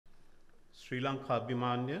Sri Lanka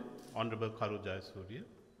Abhimanya, Honorable Karu Jayasuriya,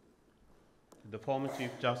 the former Chief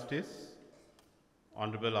Justice,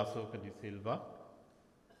 Honorable Asoka De Silva,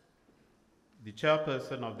 the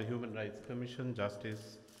Chairperson of the Human Rights Commission,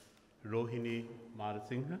 Justice Rohini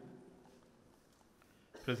Marasinghe,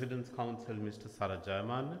 President's Counsel, Mr. Sarath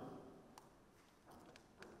Jayamanne,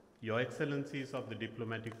 Your Excellencies of the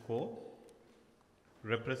Diplomatic Corps,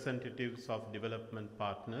 representatives of development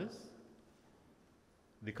partners,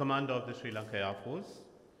 the Commander of the Sri Lanka Air Force,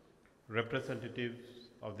 representatives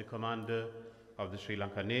of the Commander of the Sri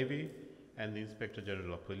Lanka Navy and the Inspector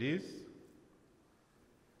General of Police,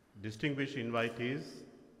 distinguished invitees,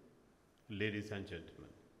 ladies and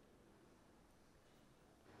gentlemen.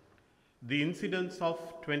 The incidents of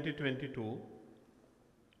 2022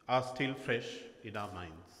 are still fresh in our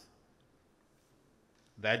minds.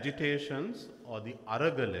 The agitations or the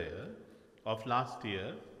Aragalaya of last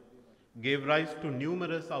year gave rise to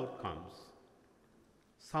numerous outcomes,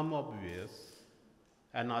 some obvious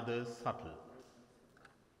and others subtle.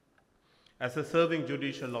 As a serving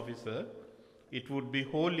judicial officer, it would be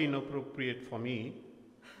wholly inappropriate for me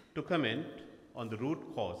to comment on the root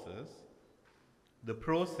causes, the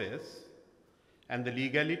process, and the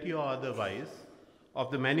legality or otherwise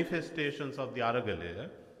of the manifestations of the Aragalaya,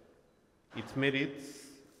 its merits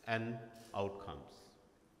and outcomes.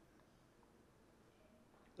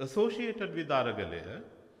 Associated with Aragalaya,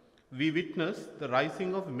 we witnessed the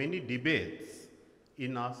rising of many debates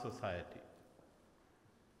in our society.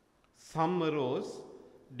 Some arose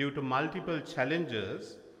due to multiple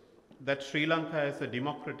challenges that Sri Lanka as a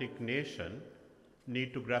democratic nation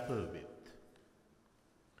need to grapple with.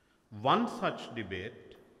 One such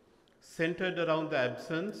debate centered around the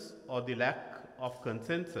absence or the lack of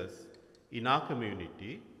consensus in our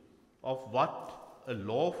community of what a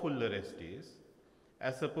lawful arrest is,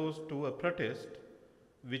 as opposed to a protest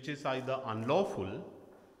which is either unlawful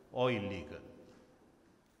or illegal.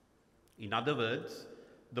 In other words,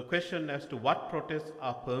 the question as to what protests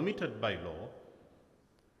are permitted by law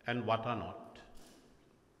and what are not.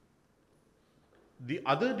 The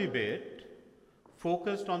other debate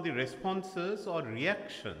focused on the responses or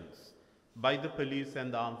reactions by the police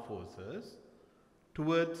and the armed forces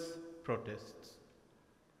towards protests.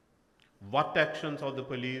 What actions of the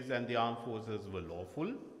police and the armed forces were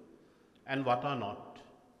lawful and what are not.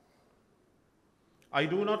 I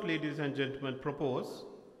do not, ladies and gentlemen, propose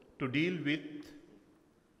to deal with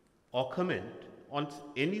or comment on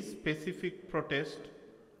any specific protest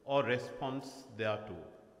or response thereto.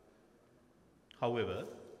 However,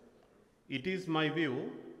 it is my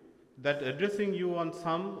view that addressing you on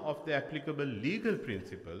some of the applicable legal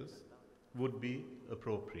principles would be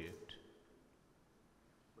appropriate.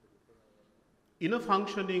 In a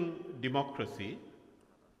functioning democracy,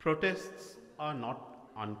 protests are not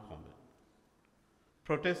uncommon.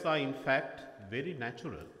 Protests are in fact very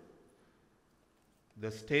natural. The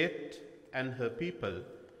state and her people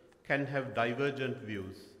can have divergent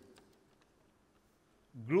views.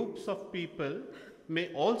 Groups of people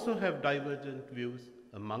may also have divergent views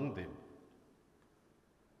among them.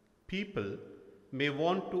 People may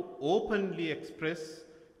want to openly express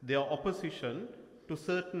their opposition to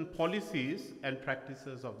certain policies and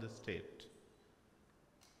practices of the state.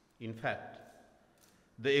 In fact,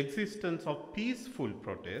 the existence of peaceful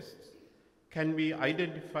protests can be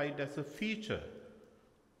identified as a feature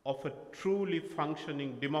of a truly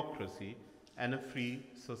functioning democracy and a free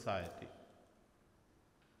society.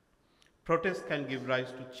 Protests can give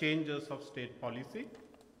rise to changes of state policy.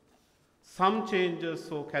 Some changes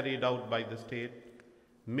so carried out by the state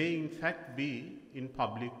may in fact be in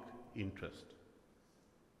public interest.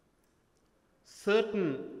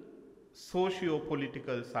 Certain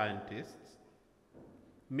socio-political scientists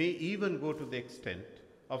may even go to the extent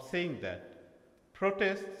of saying that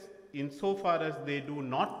protests, insofar as they do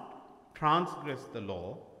not transgress the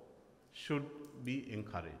law, should be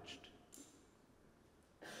encouraged.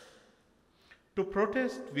 To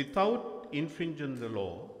protest without infringing the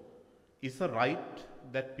law is a right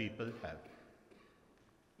that people have.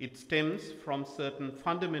 It stems from certain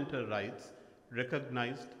fundamental rights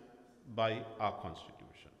recognized by our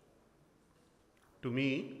Constitution. To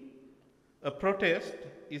me, a protest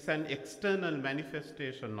is an external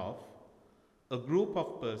manifestation of a group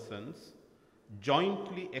of persons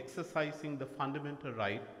jointly exercising the fundamental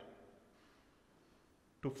right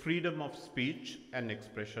to freedom of speech and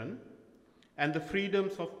expression and the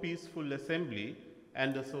freedoms of peaceful assembly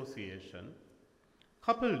and association,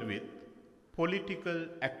 coupled with political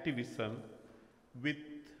activism with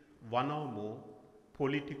one or more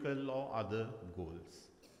political or other goals.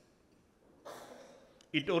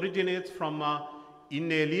 It originates from an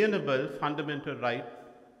inalienable fundamental right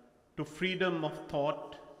to freedom of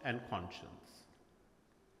thought and conscience.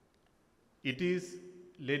 It is,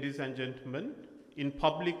 ladies and gentlemen, in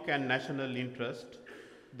public and national interest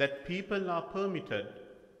that people are permitted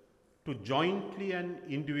to jointly and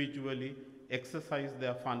individually exercise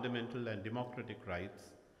their fundamental and democratic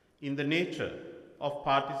rights in the nature of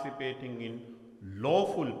participating in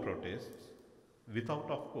lawful protests without,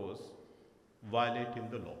 of course, violating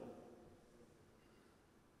the law.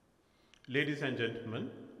 Ladies and gentlemen,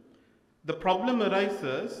 the problem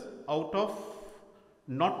arises out of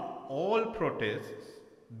not all protests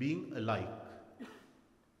being alike.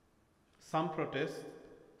 Some protests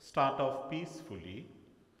start off peacefully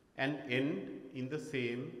and end in the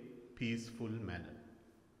same peaceful manner.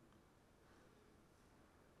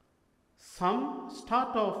 Some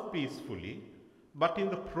start off peacefully, but in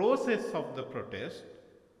the process of the protest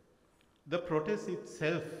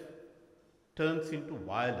itself turns into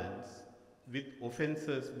violence with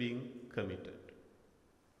offences being committed.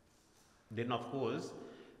 Then, of course,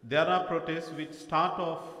 there are protests which start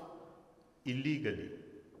off illegally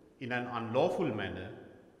in an unlawful manner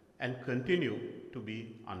and continue to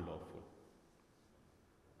be unlawful.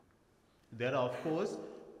 There are, of course,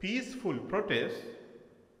 peaceful protests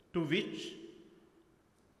to which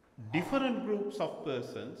different groups of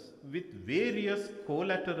persons with various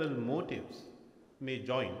collateral motives may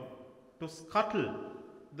join to scuttle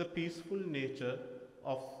the peaceful nature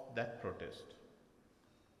of that protest.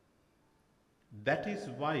 That is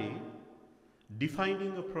why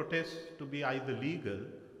defining a protest to be either legal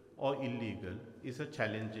or illegal is a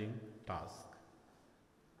challenging task.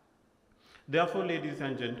 Therefore, ladies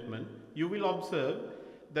and gentlemen, you will observe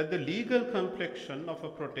that the legal complexion of a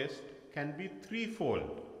protest can be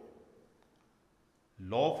threefold.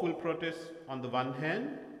 Lawful protest on the one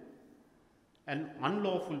hand and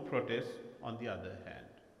unlawful protest on the other hand.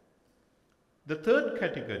 The third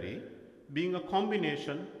category being a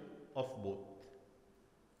combination of both.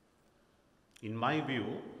 In my view,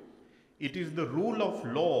 it is the rule of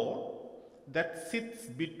law that sits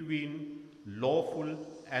between lawful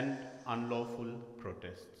and unlawful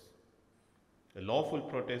protests. A lawful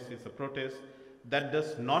protest is a protest that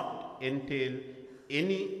does not entail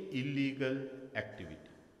any illegal activity.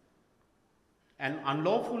 An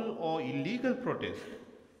unlawful or illegal protest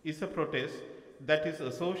is a protest that is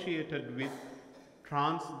associated with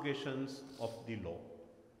transgressions of the law.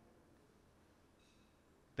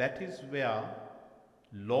 That is where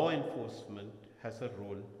law enforcement has a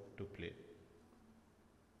role to play.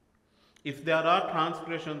 If there are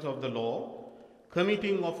transgressions of the law,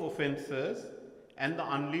 committing of offences, and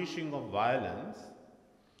the unleashing of violence,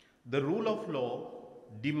 the rule of law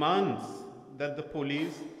demands that the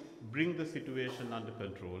police bring the situation under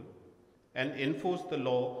control and enforce the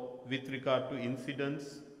law with regard to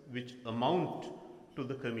incidents which amount to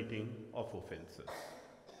the committing of offences.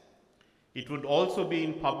 It would also be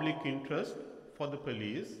in public interest for the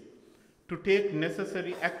police to take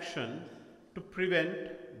necessary action to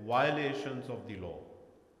prevent violations of the law.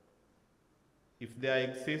 If there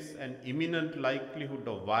exists an imminent likelihood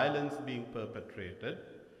of violence being perpetrated,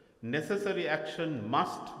 necessary action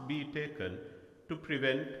must be taken to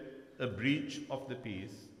prevent a breach of the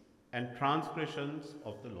peace and transgressions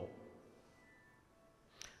of the law.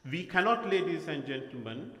 We cannot, ladies and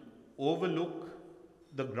gentlemen, overlook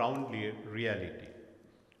the ground reality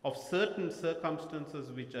of certain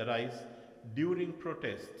circumstances which arise during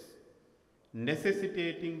protests,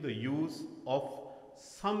 necessitating the use of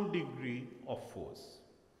some degree of force.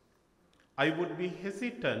 I would be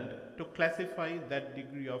hesitant to classify that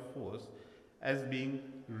degree of force as being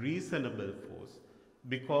reasonable force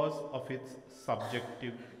because of its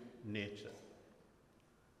subjective nature.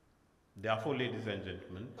 Therefore, ladies and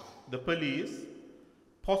gentlemen, the police,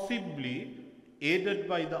 possibly aided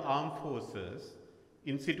by the armed forces,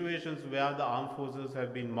 in situations where the armed forces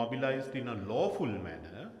have been mobilized in a lawful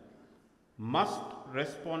manner, must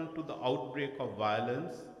respond to the outbreak of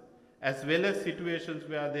violence, as well as situations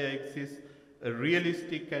where there exists a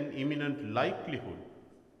realistic and imminent likelihood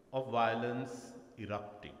of violence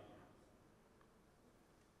erupting.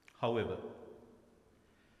 However,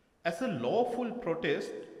 as a lawful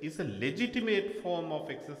protest is a legitimate form of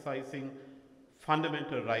exercising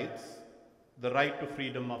fundamental rights, the right to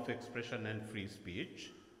freedom of expression and free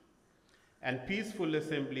speech, and peaceful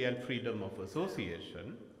assembly and freedom of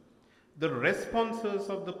association, the responses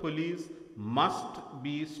of the police must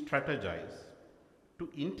be strategized to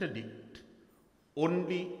interdict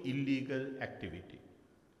only illegal activity,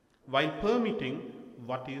 while permitting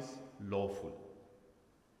what is lawful.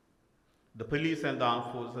 The police and the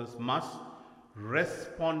armed forces must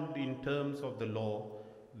respond in terms of the law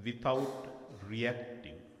without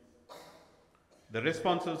reacting. The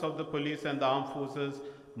responses of the police and the armed forces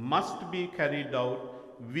must be carried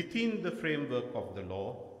out within the framework of the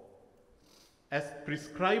law, as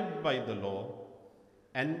prescribed by the law,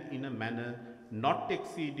 and in a manner not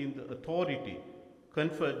exceeding the authority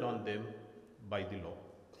conferred on them by the law.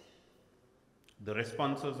 The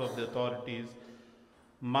responses of the authorities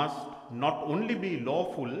must not only be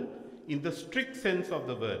lawful in the strict sense of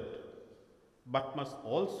the word, but must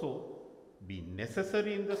also be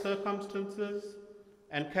necessary in the circumstances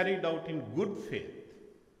and carried out in good faith,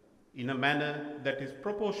 in a manner that is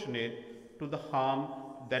proportionate to the harm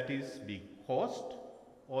that is being caused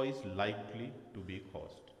or is likely to be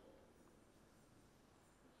caused.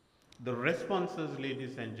 The responses,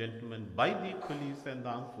 ladies and gentlemen, by the police and the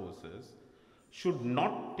armed forces should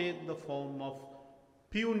not take the form of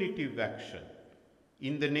punitive action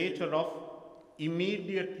in the nature of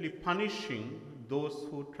immediately punishing those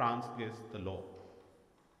who transgress the law.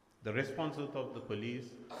 The responses of the police,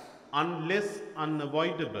 unless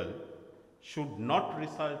unavoidable, should not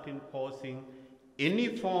result in causing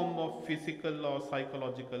any form of physical or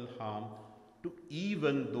psychological harm to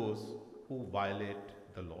even those who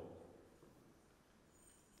violate the law.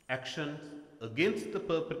 Actions against the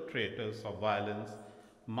perpetrators of violence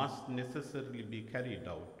must necessarily be carried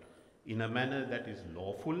out in a manner that is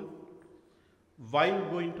lawful, while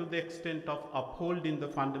going to the extent of upholding the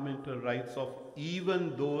fundamental rights of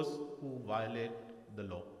even those who violate the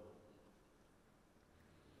law.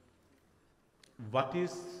 What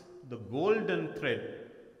is the golden thread,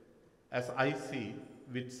 as I see,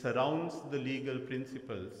 which surrounds the legal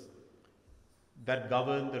principles that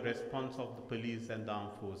govern the response of the police and the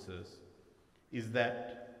armed forces, is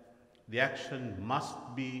that the action must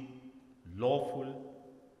be lawful,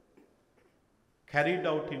 carried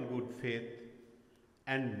out in good faith,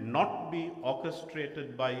 and not be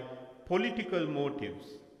orchestrated by political motives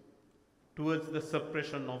towards the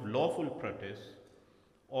suppression of lawful protest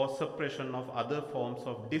or suppression of other forms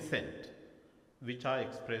of dissent which are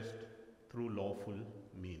expressed through lawful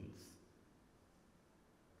means.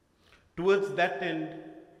 Towards that end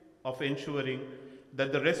of ensuring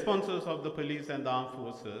that the responses of the police and the armed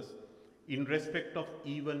forces in respect of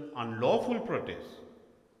even unlawful protests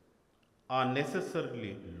are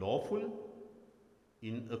necessarily lawful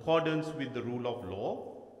in accordance with the rule of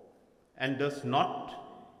law and does not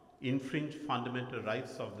infringe fundamental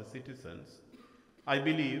rights of the citizens, I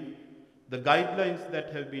believe the guidelines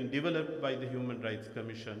that have been developed by the Human Rights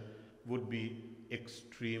Commission would be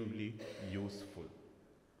extremely useful.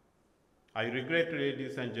 I regret,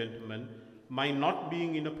 ladies and gentlemen, my not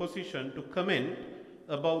being in a position to comment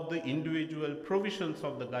about the individual provisions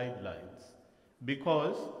of the guidelines,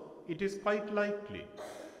 because it is quite likely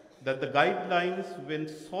that the guidelines, when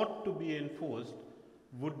sought to be enforced,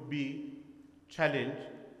 would be challenged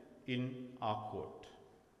in our court.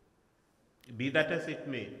 Be that as it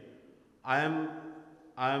may, I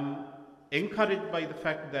am encouraged by the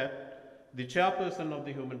fact that the chairperson of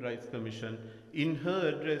the Human Rights Commission in her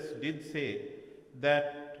address did say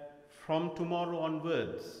that from tomorrow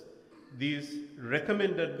onwards, these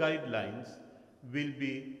recommended guidelines will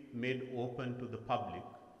be made open to the public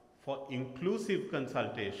for inclusive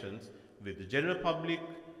consultations with the general public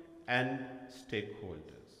and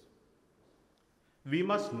stakeholders. We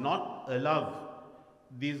must not allow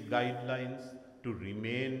these guidelines to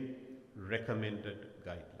remain recommended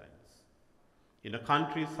guidelines. In a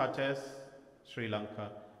country such as Sri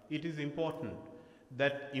Lanka, it is important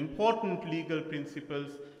that important legal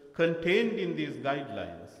principles contained in these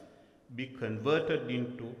guidelines be converted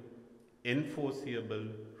into enforceable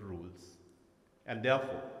rules. And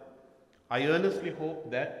therefore, I earnestly hope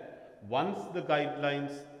that once the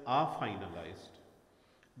guidelines are finalized,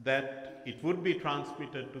 that it would be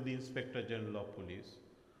transmitted to the Inspector General of Police,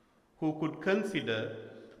 who could consider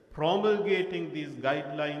promulgating these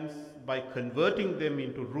guidelines by converting them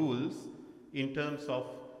into rules in terms of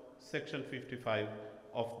Section 55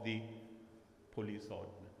 of the Police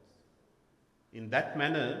Ordinance. In that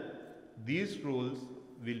manner, these rules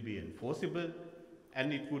will be enforceable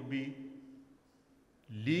and it would be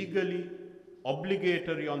legally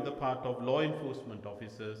obligatory on the part of law enforcement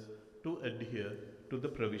officers to adhere to the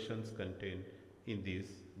provisions contained in these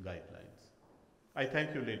guidelines. I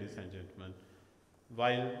thank you, ladies and gentlemen,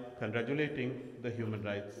 while congratulating the Human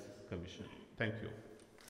Rights Commission. Thank you.